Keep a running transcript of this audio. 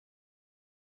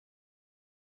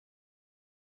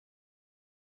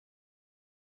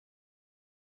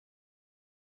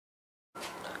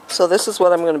So this is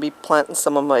what I'm going to be planting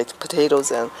some of my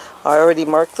potatoes in. I already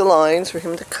marked the lines for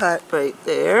him to cut right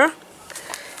there.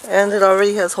 And it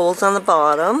already has holes on the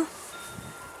bottom.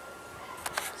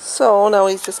 So now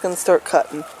he's just going to start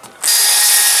cutting.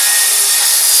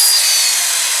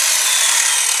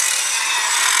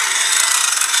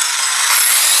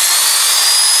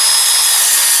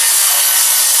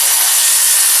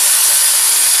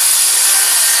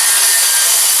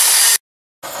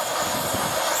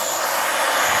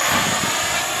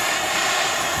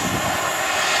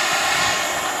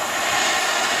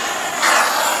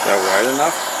 Is that wide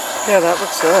enough? Yeah, that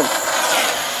looks good.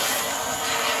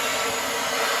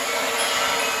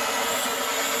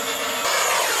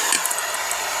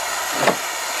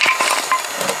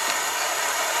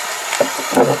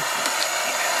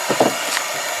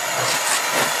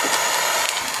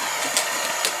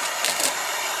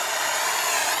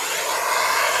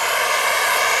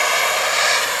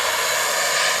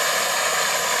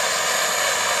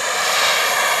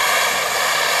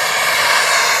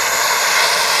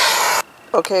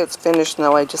 Okay, it's finished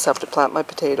now. I just have to plant my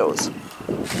potatoes.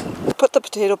 I put the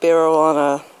potato barrel on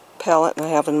a pallet and I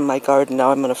have it in my garden.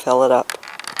 Now I'm going to fill it up.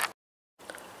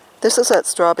 This is that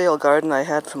straw bale garden I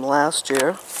had from last year.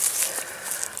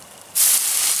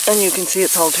 And you can see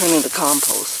it's all turning to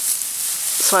compost.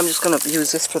 So I'm just going to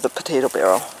use this for the potato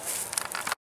barrel.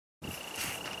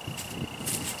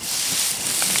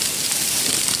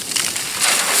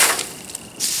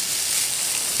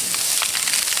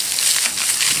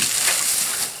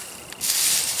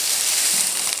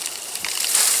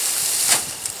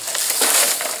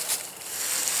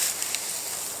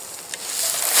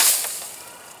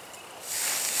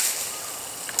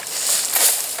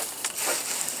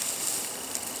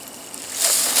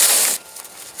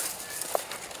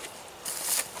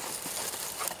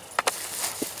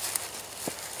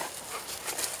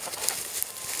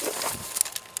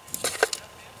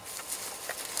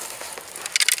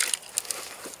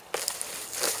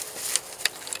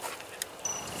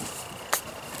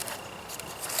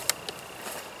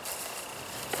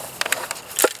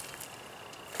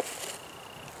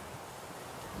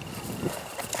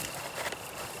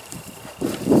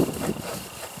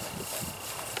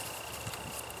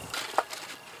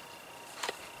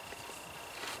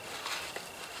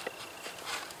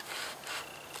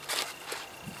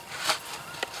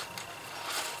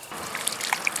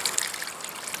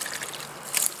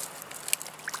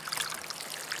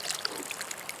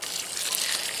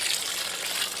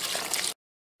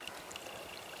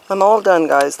 I'm all done,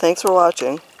 guys. Thanks for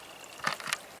watching.